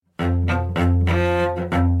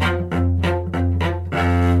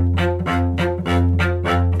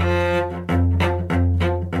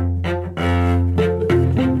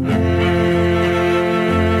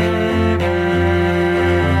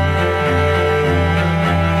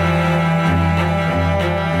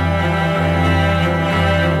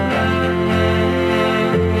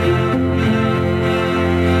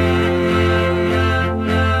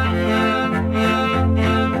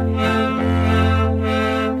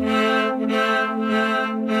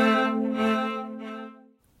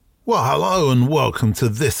Well, hello and welcome to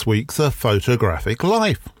this week's Photographic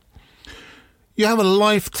Life. You have a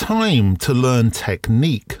lifetime to learn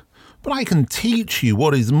technique, but I can teach you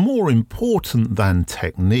what is more important than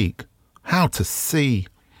technique: how to see.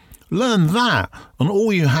 Learn that, and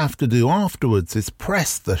all you have to do afterwards is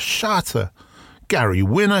press the shutter. Gary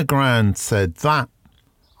Winogrand said that.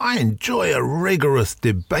 I enjoy a rigorous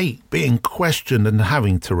debate, being questioned and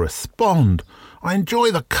having to respond. I enjoy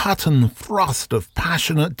the cut and thrust of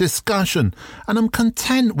passionate discussion, and am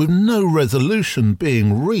content with no resolution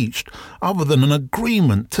being reached other than an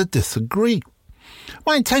agreement to disagree.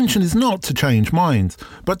 My intention is not to change minds,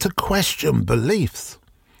 but to question beliefs.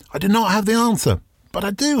 I do not have the answer, but I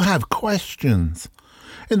do have questions.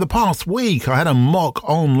 In the past week, I had a mock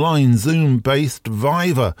online Zoom-based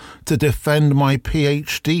Viva to defend my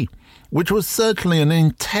PhD, which was certainly an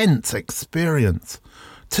intense experience.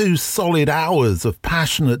 2 solid hours of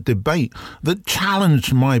passionate debate that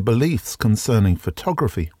challenged my beliefs concerning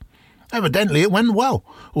photography. Evidently, it went well,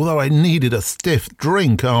 although I needed a stiff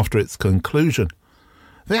drink after its conclusion.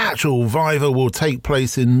 The actual Viva will take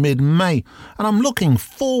place in mid-May, and I'm looking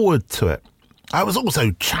forward to it. I was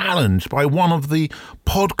also challenged by one of the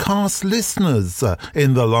podcast listeners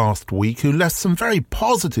in the last week who left some very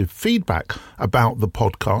positive feedback about the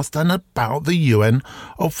podcast and about the UN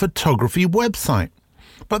of Photography website.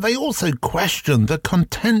 But they also questioned the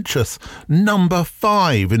contentious number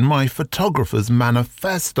 5 in my photographer's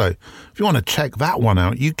manifesto. If you want to check that one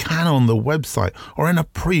out, you can on the website or in a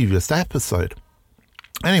previous episode.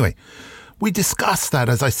 Anyway, we discussed that,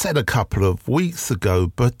 as I said a couple of weeks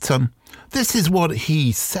ago, but this is what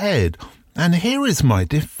he said, and here is my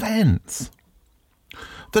defence.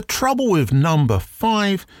 The trouble with number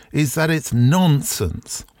 5 is that it's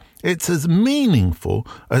nonsense. It's as meaningful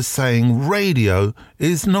as saying radio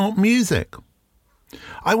is not music.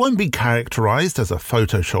 I won't be characterised as a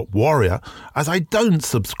Photoshop warrior, as I don't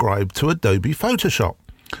subscribe to Adobe Photoshop.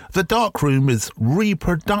 The darkroom is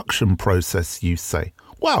reproduction process, you say.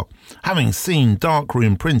 Well, having seen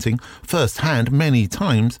darkroom printing firsthand many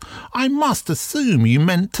times, I must assume you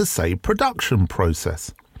meant to say production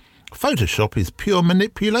process. Photoshop is pure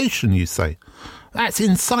manipulation, you say. That's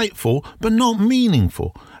insightful but not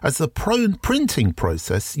meaningful, as the printing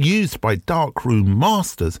process used by darkroom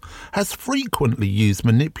masters has frequently used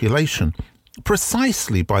manipulation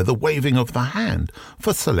precisely by the waving of the hand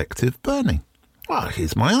for selective burning. Well,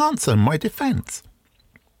 here's my answer and my defence.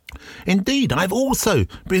 Indeed, I've also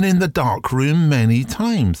been in the dark room many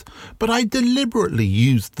times, but I deliberately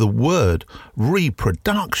used the word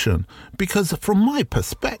reproduction because from my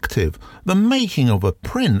perspective, the making of a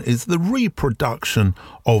print is the reproduction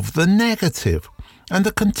of the negative, and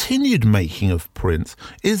the continued making of prints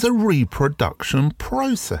is a reproduction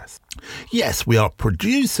process. Yes, we are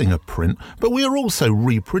producing a print, but we are also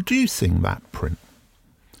reproducing that print.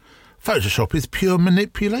 Photoshop is pure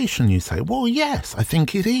manipulation, you say. Well, yes, I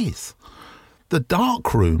think it is. The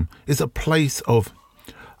darkroom is a place of,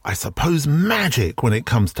 I suppose, magic when it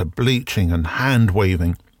comes to bleaching and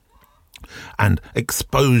hand-waving and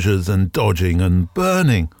exposures and dodging and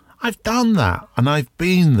burning. I've done that and I've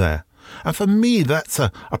been there. And for me, that's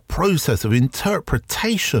a process of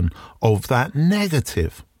interpretation of that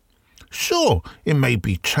negative. Sure, it may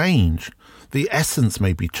be changed. The essence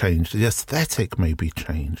may be changed, the aesthetic may be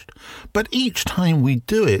changed, but each time we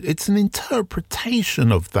do it, it's an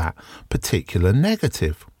interpretation of that particular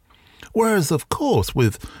negative. Whereas, of course,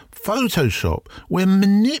 with Photoshop, we're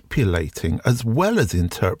manipulating as well as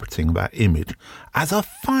interpreting that image as a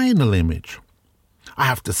final image. I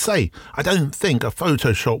have to say, I don't think a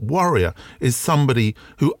Photoshop warrior is somebody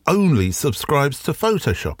who only subscribes to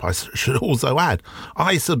Photoshop. I should also add,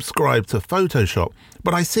 I subscribe to Photoshop,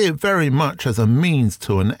 but I see it very much as a means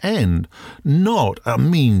to an end, not a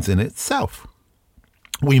means in itself.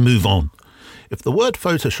 We move on. If the word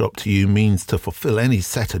Photoshop to you means to fulfill any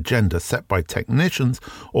set agenda set by technicians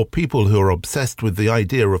or people who are obsessed with the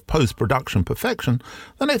idea of post-production perfection,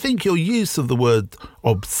 then I think your use of the word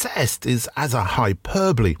obsessed is as a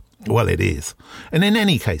hyperbole. Well, it is. And in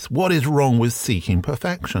any case, what is wrong with seeking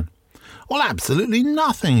perfection? Well, absolutely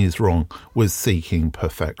nothing is wrong with seeking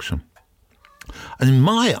perfection. In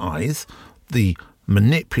my eyes, the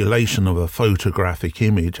manipulation of a photographic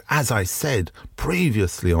image, as I said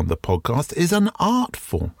previously on the podcast, is an art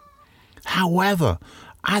form. However,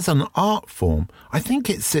 as an art form, I think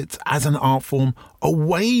it sits as an art form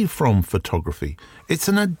away from photography. It's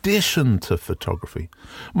an addition to photography.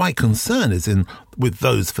 My concern is with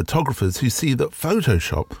those photographers who see that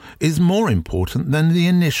Photoshop is more important than the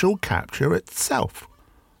initial capture itself.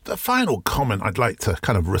 The final comment I'd like to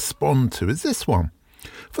kind of respond to is this one.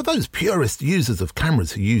 For those purist users of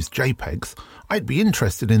cameras who use JPEGs, I'd be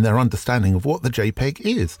interested in their understanding of what the JPEG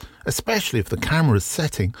is, especially if the camera's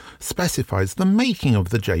setting specifies the making of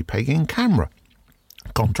the JPEG in camera.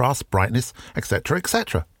 Contrast, brightness, etc.,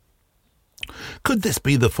 etc. Could this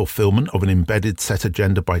be the fulfillment of an embedded set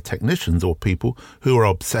agenda by technicians or people who are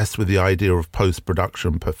obsessed with the idea of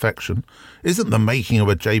post-production perfection? Isn't the making of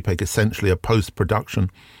a JPEG essentially a post-production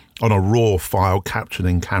on a raw file captured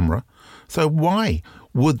in camera? So why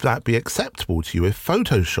would that be acceptable to you if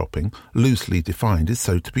photoshopping, loosely defined, is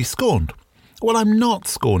so to be scorned? Well, I'm not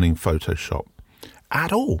scorning Photoshop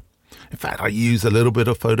at all. In fact, I use a little bit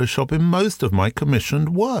of Photoshop in most of my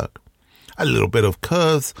commissioned work. A little bit of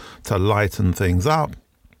curves to lighten things up,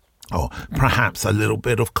 or perhaps a little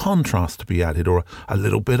bit of contrast to be added, or a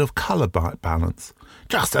little bit of colour balance.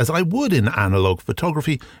 Just as I would in analogue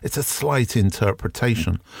photography, it's a slight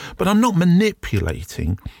interpretation, but I'm not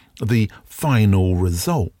manipulating the final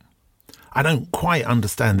result. I don't quite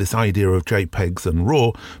understand this idea of JPEGs and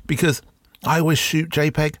RAW because I always shoot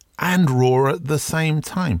JPEG and RAW at the same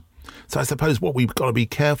time. So I suppose what we've got to be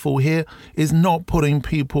careful here is not putting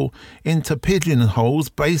people into pigeonholes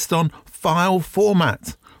based on file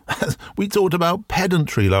formats. We talked about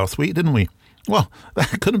pedantry last week, didn't we? Well,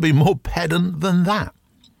 that couldn't be more pedant than that.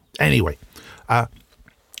 Anyway,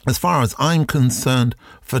 as far as I'm concerned,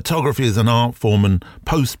 photography is an art form and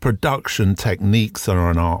post-production techniques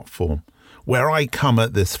are an art form. Where I come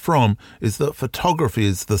at this from is that photography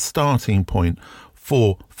is the starting point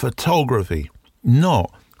for photography,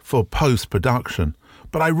 not for post-production.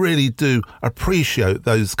 But I really do appreciate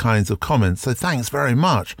those kinds of comments. So thanks very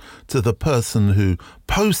much to the person who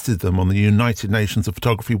posted them on the United Nations of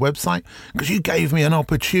Photography website, because you gave me an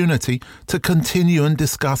opportunity to continue and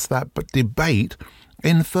discuss that debate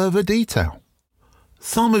in further detail.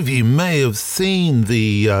 Some of you may have seen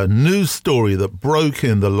the news story that broke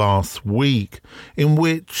in the last week in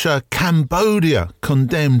which Cambodia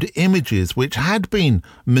condemned images which had been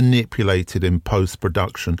manipulated in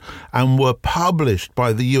post-production and were published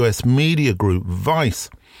by the US media group Vice.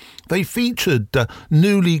 They featured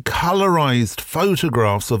newly colorized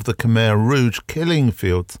photographs of the Khmer Rouge killing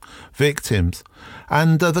fields victims.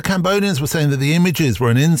 And the Cambodians were saying that the images were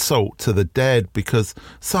an insult to the dead because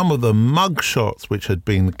some of the mugshots which had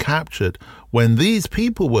been captured when these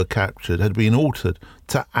people were captured had been altered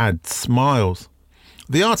to add smiles.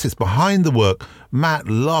 The artist behind the work, Matt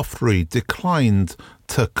Loftree, declined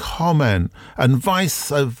to comment, and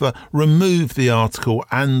Vice have removed the article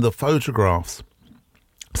and the photographs,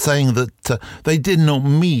 saying that they did not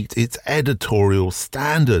meet its editorial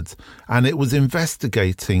standards and it was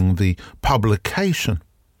investigating the publication.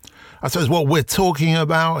 I suppose what we're talking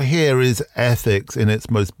about here is ethics in its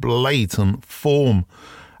most blatant form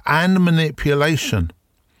and manipulation.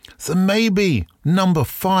 So maybe number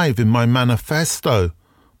 5 in my manifesto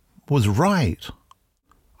was right.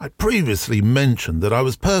 I previously mentioned that I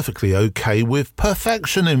was perfectly okay with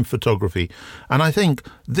perfection in photography, and I think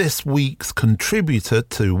this week's contributor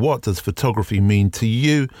to What Does Photography Mean to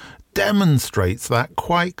You demonstrates that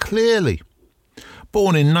quite clearly.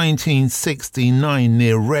 Born in 1969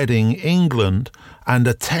 near Reading, England, and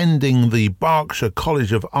attending the Berkshire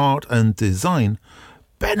College of Art and Design,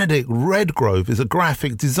 Benedict Redgrove is a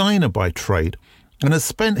graphic designer by trade and has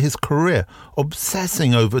spent his career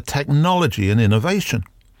obsessing over technology and innovation.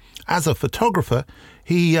 As a photographer,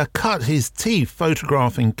 he cut his teeth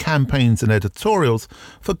photographing campaigns and editorials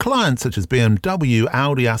for clients such as BMW,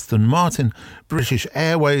 Audi, Aston Martin, British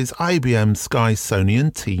Airways, IBM, Sky, Sony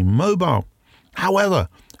and T-Mobile. However,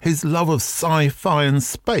 his love of sci-fi and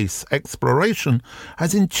space exploration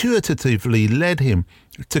has intuitively led him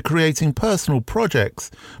to creating personal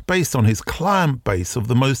projects based on his client base of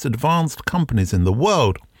the most advanced companies in the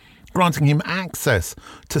world, granting him access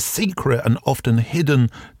to secret and often hidden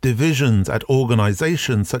divisions at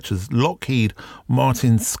organisations such as Lockheed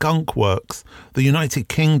Martin Skunk Works, the United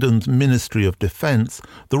Kingdom's Ministry of Defence,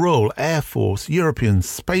 the Royal Air Force, European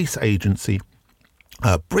Space Agency,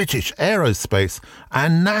 British Aerospace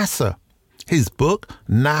and NASA. His book,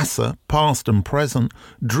 NASA, Past and Present,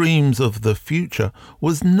 Dreams of the Future,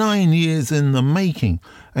 was 9 years in the making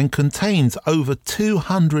and contains over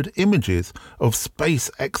 200 images of space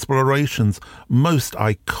exploration's most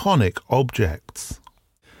iconic objects.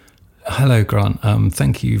 Hello, Grant.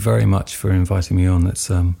 Thank you very much for inviting me on. It's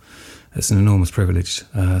an enormous privilege,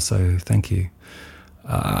 so thank you.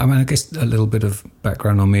 I guess a little bit of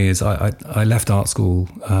background on me is I left art school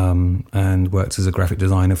and worked as a graphic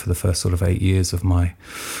designer for the first sort of 8 years of my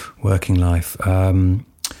working life. I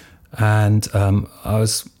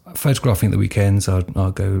was photographing at the weekends.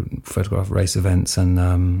 I'll go photograph race events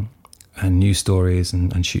and news stories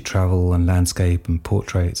and shoot travel and landscape and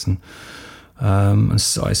portraits. And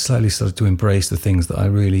so I slowly started to embrace the things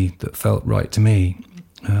that felt right to me.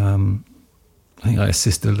 I think I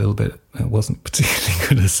assisted a little bit. I wasn't a particularly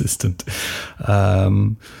good assistant.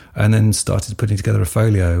 And then started putting together a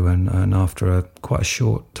folio. And after quite a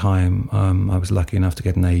short time, I was lucky enough to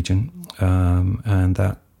get an agent. And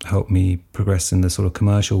that helped me progress in the sort of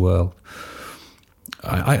commercial world.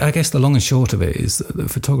 I guess the long and short of it is that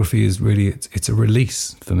photography is really, it's a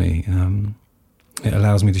release for me. It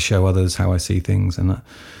allows me to show others how I see things. And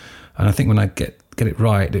I think when I get it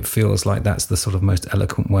right, it feels like that's the sort of most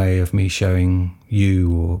eloquent way of me showing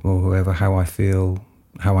you or whoever how I feel,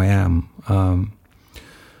 how I am.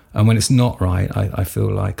 And when it's not right, I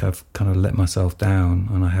feel like I've kind of let myself down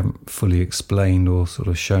and I haven't fully explained or sort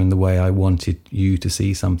of shown the way I wanted you to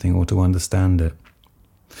see something or to understand it.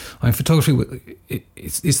 I mean, photography,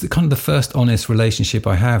 it's the kind of the first honest relationship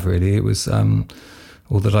I have, really. It was...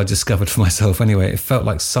 or that I discovered for myself anyway. It felt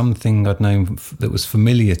like something I'd known that was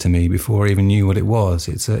familiar to me before I even knew what it was.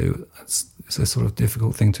 It's a sort of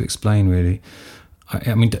difficult thing to explain, really.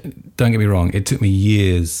 I mean, don't get me wrong, it took me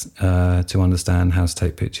years to understand how to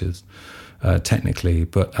take pictures, technically,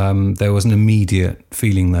 but there was an immediate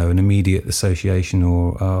feeling, though, an immediate association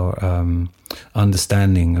or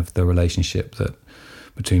understanding of the relationship that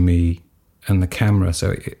between me and the camera.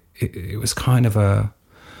 So it was kind of a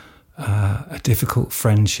difficult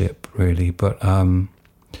friendship, really. But I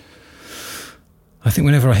think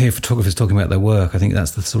whenever I hear photographers talking about their work, I think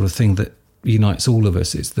that's the sort of thing that unites all of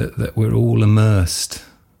us. It's that we're all immersed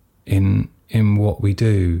in what we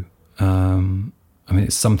do. I mean,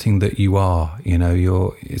 it's something that you are,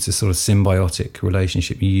 it's a sort of symbiotic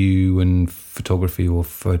relationship. You and photography or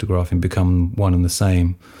photographing become one and the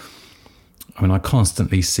same. I mean, I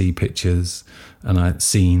constantly see pictures and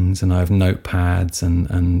scenes, and I have notepads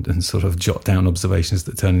and sort of jot down observations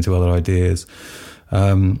that turn into other ideas.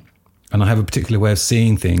 And I have a particular way of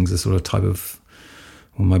seeing things, a sort of type of,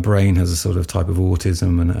 my brain has a sort of type of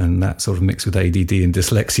autism, and that sort of mixed with ADD and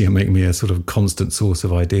dyslexia make me a sort of constant source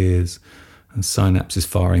of ideas and synapses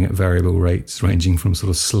firing at variable rates, ranging from sort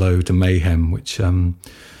of slow to mayhem, which can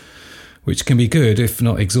be good if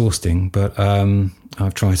not exhausting. But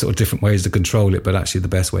I've tried sort of different ways to control it, but actually the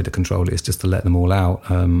best way to control it is just to let them all out,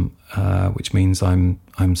 which means I'm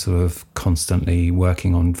sort of constantly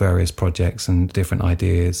working on various projects and different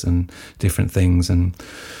ideas and different things, and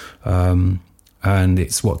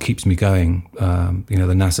it's what keeps me going.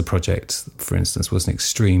 The NASA project, for instance, was an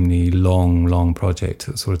extremely long project,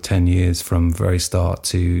 sort of 10 years from very start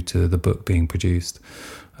to the book being produced,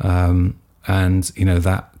 and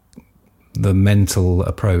that. The mental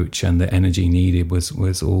approach and the energy needed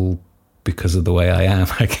was all because of the way I am,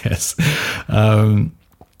 I guess.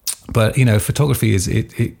 But photography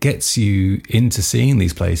it gets you into seeing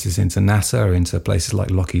these places, into NASA, into places like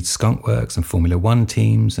Lockheed Skunk Works and Formula One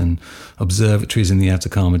teams and observatories in the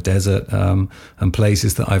Atacama Desert, and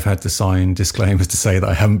places that I've had to sign disclaimers to say that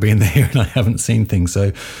I haven't been there and I haven't seen things.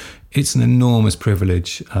 So it's an enormous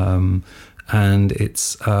privilege, and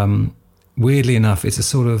it's weirdly enough,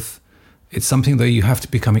 it's something that you have to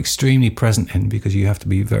become extremely present in, because you have to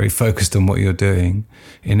be very focused on what you're doing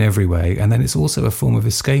in every way. And then it's also a form of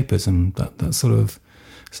escapism. That sort of,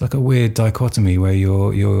 it's like a weird dichotomy where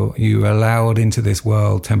you're allowed into this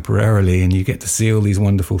world temporarily and you get to see all these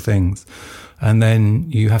wonderful things, and then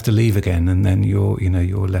you have to leave again, and then you're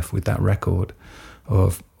left with that record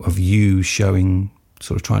of you showing,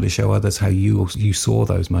 sort of trying to show others how you saw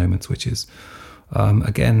those moments, which is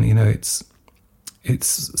again,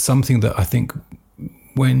 it's something that I think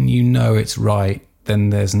when it's right,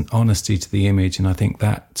 then there's an honesty to the image. And I think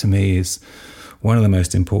that, to me, is one of the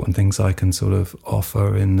most important things I can sort of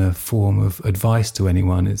offer in the form of advice to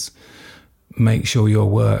anyone, is make sure your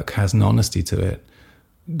work has an honesty to it.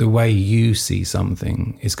 The way you see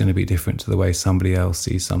something is going to be different to the way somebody else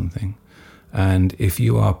sees something. And if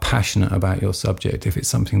you are passionate about your subject, if it's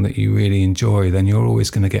something that you really enjoy, then you're always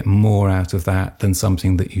going to get more out of that than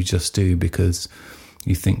something that you just do because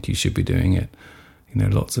you think you should be doing it.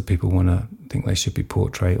 Lots of people think they should be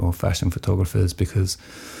portrait or fashion photographers because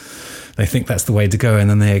they think that's the way to go, and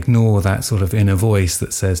then they ignore that sort of inner voice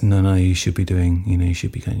that says, no, you should be doing, you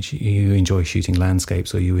enjoy shooting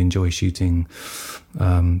landscapes, or you enjoy shooting,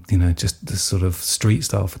 just this sort of street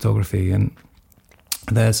style photography. And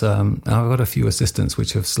there's I've got a few assistants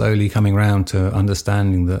which are slowly coming around to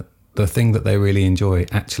understanding that the thing that they really enjoy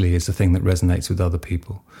actually is the thing that resonates with other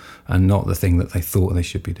people, and not the thing that they thought they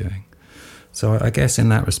should be doing. So I guess in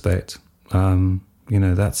that respect,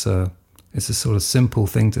 it's a sort of simple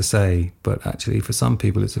thing to say, but actually for some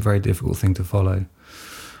people it's a very difficult thing to follow.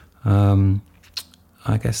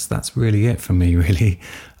 I guess that's really it for me, really.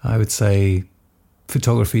 I would say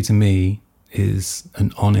photography to me is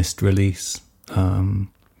an honest release.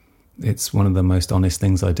 It's one of the most honest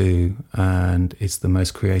things I do, and it's the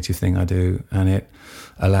most creative thing I do, and it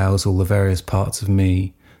allows all the various parts of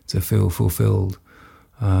me to feel fulfilled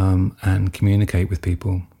and communicate with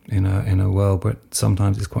people in a world, but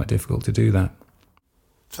sometimes it's quite difficult to do that.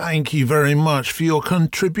 Thank you very much for your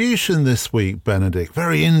contribution this week, Benedict.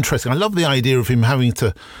 Very interesting. I love the idea of him having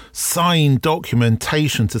to sign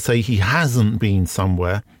documentation to say he hasn't been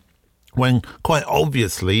somewhere, when quite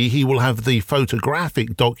obviously he will have the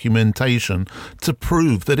photographic documentation to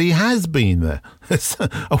prove that he has been there. It's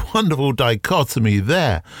a wonderful dichotomy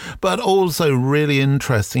there, but also really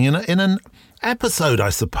interesting in an episode,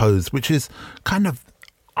 I suppose, which is kind of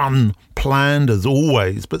unplanned as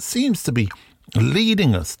always, but seems to be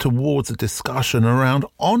leading us towards a discussion around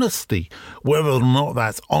honesty, whether or not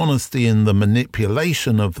that's honesty in the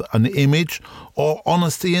manipulation of an image or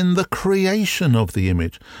honesty in the creation of the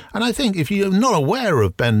image. And I think if you're not aware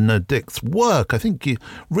of Benedict's work, I think you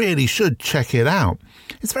really should check it out.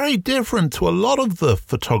 It's very different to a lot of the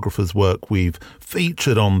photographers' work we've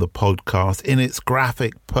featured on the podcast in its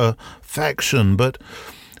graphic perfection, but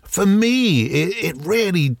for me, it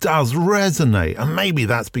really does resonate, and maybe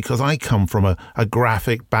that's because I come from a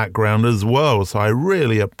graphic background as well, so I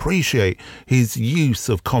really appreciate his use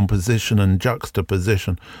of composition and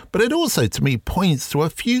juxtaposition. But it also, to me, points to a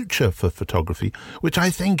future for photography, which I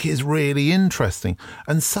think is really interesting.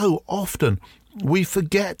 And so often we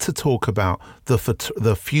forget to talk about the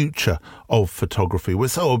future of photography. We're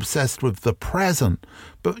so obsessed with the present.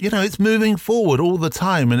 But, it's moving forward all the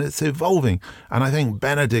time and it's evolving. And I think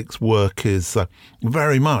Benedict's work is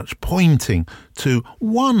very much pointing to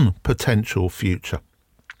one potential future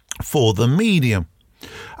for the medium.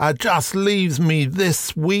 Just leaves me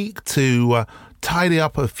this week to tidy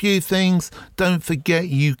up a few things. Don't forget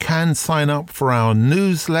you can sign up for our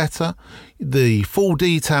newsletter. The full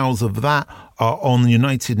details of that are on the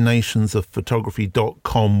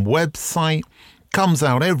UnitedNationsOfPhotography.com website. Comes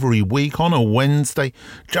out every week on a Wednesday,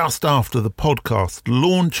 just after the podcast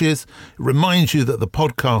launches. It reminds you that the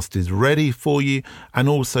podcast is ready for you and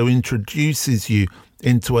also introduces you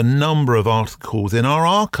into a number of articles in our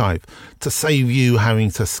archive. To save you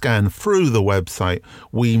having to scan through the website,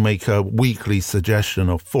 we make a weekly suggestion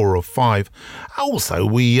of 4 or 5. Also,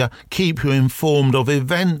 we keep you informed of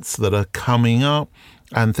events that are coming up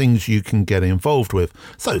and things you can get involved with.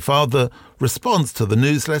 So far, the response to the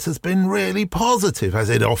newsletter has been really positive, as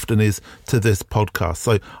it often is to this podcast.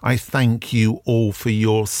 So I thank you all for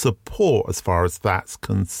your support as far as that's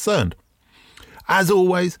concerned. As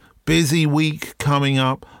always, busy week coming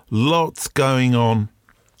up, lots going on,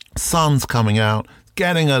 sun's coming out,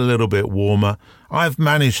 getting a little bit warmer. I've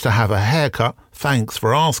managed to have a haircut, thanks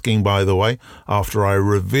for asking, by the way, after I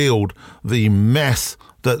revealed the mess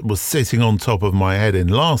that was sitting on top of my head in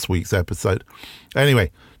last week's episode.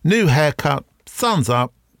 Anyway, new haircut, sun's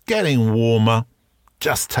up, getting warmer.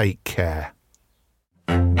 Just take care.